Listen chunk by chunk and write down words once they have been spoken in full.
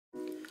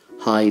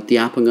Hi, the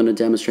app I'm going to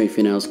demonstrate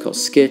for you now is called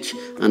Skitch,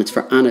 and it's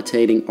for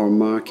annotating or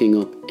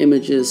marking up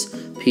images,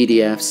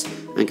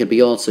 PDFs, and can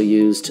be also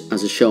used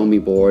as a show me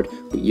board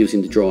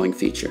using the drawing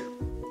feature.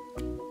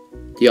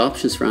 The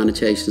options for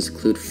annotations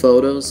include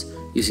photos,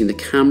 using the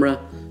camera,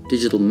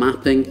 digital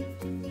mapping,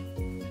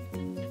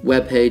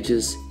 web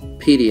pages,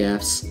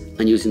 PDFs,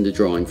 and using the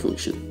drawing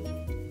function.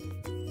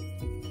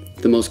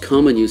 The most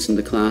common use in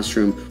the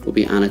classroom will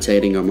be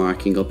annotating or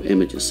marking up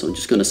images, so I'm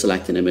just going to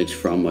select an image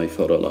from my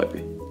photo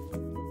library.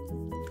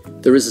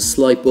 There is a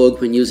slight bug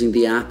when using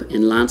the app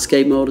in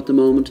landscape mode at the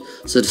moment,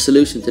 so the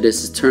solution to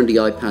this is turn the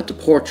iPad to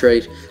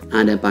portrait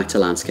and then back to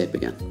landscape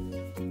again.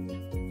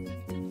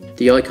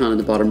 The icon in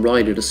the bottom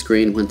right of the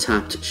screen when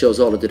tapped shows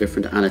all of the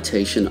different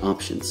annotation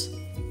options.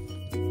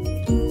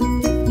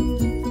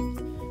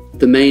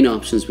 The main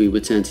options we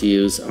would tend to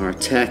use are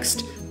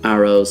text,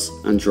 arrows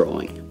and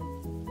drawing.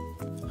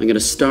 I'm going to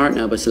start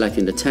now by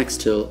selecting the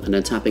text tool and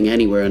then tapping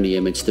anywhere on the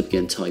image to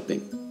begin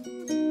typing.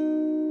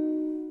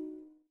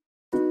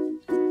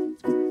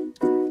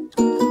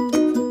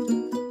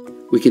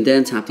 We can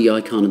then tap the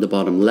icon in the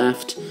bottom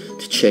left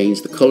to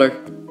change the colour.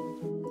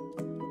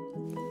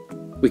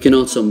 We can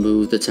also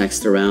move the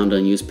text around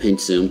and use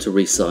pinch zoom to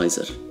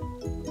resize it.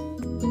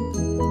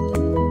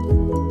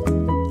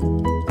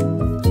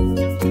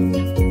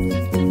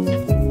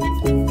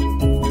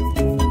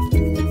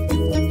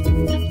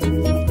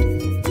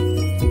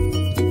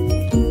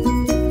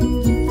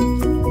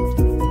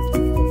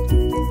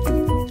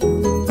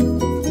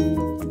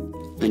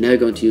 I'm now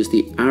going to use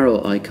the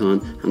arrow icon,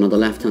 and on the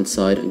left hand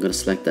side I'm going to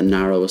select the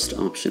narrowest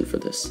option for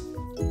this.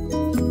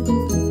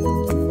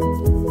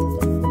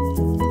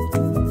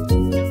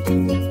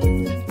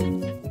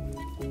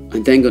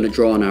 I'm then going to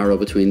draw an arrow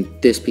between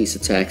this piece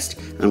of text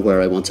and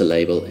where I want to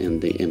label in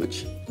the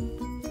image.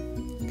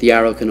 The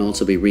arrow can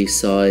also be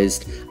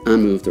resized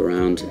and moved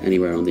around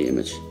anywhere on the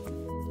image.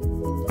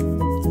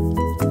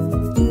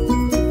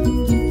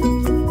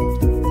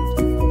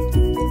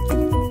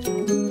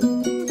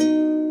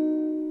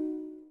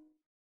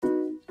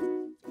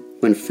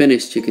 When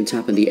finished, you can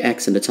tap on the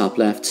X in the top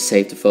left to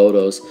save the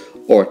photos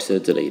or to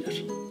delete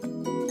it.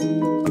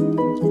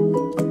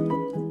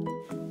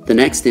 The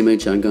next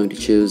image I'm going to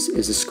choose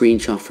is a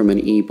screenshot from an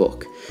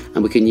ebook,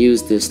 and we can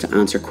use this to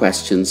answer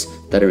questions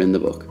that are in the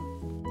book.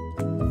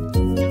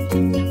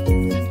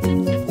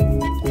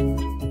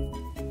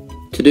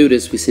 To do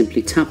this, we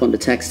simply tap on the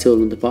text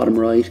tool in the bottom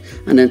right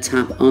and then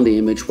tap on the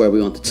image where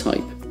we want to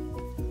type.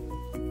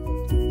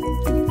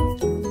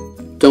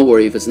 Don't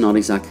worry if it's not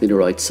exactly the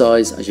right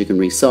size, as you can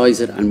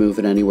resize it and move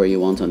it anywhere you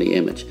want on the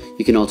image.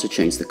 You can also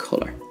change the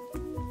colour.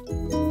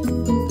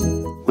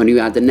 When you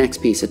add the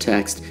next piece of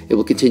text, it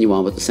will continue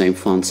on with the same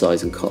font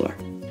size and colour.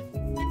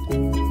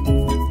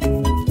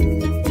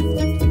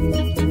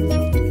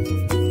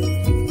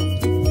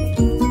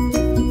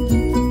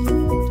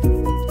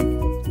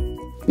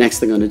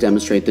 Next, I'm going to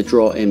demonstrate the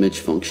draw image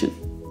function.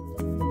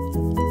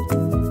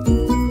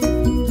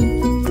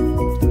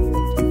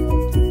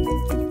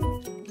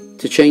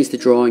 To change the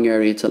drawing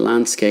area to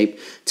landscape,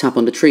 tap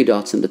on the three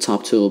dots in the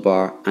top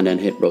toolbar and then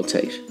hit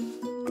rotate.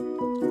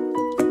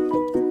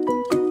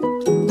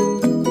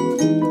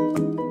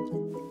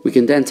 We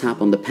can then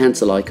tap on the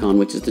pencil icon,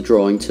 which is the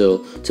drawing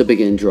tool, to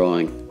begin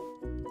drawing.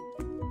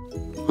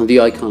 On the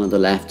icon on the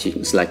left, you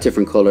can select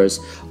different colours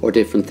or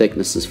different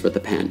thicknesses for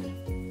the pen.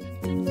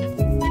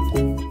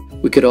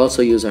 We could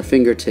also use our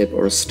fingertip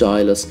or a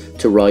stylus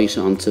to write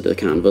onto the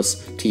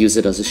canvas to use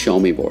it as a show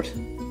me board.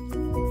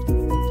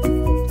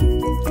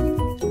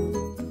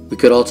 We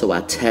could also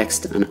add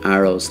text and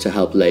arrows to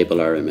help label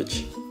our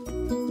image.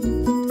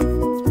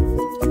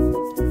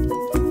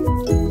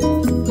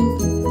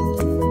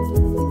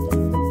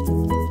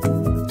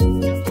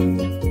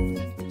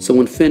 So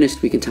when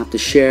finished, we can tap the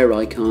share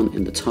icon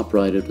in the top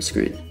right of the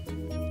screen.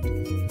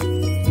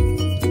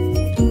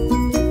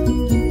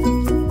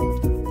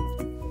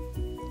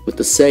 With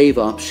the save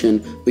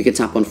option, we can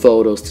tap on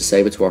photos to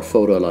save it to our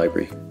photo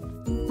library.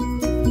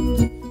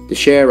 The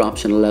share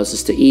option allows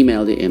us to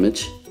email the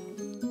image,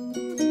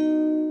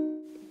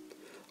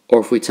 or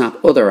if we tap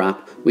other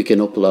app, we can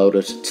upload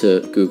it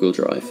to Google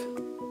Drive.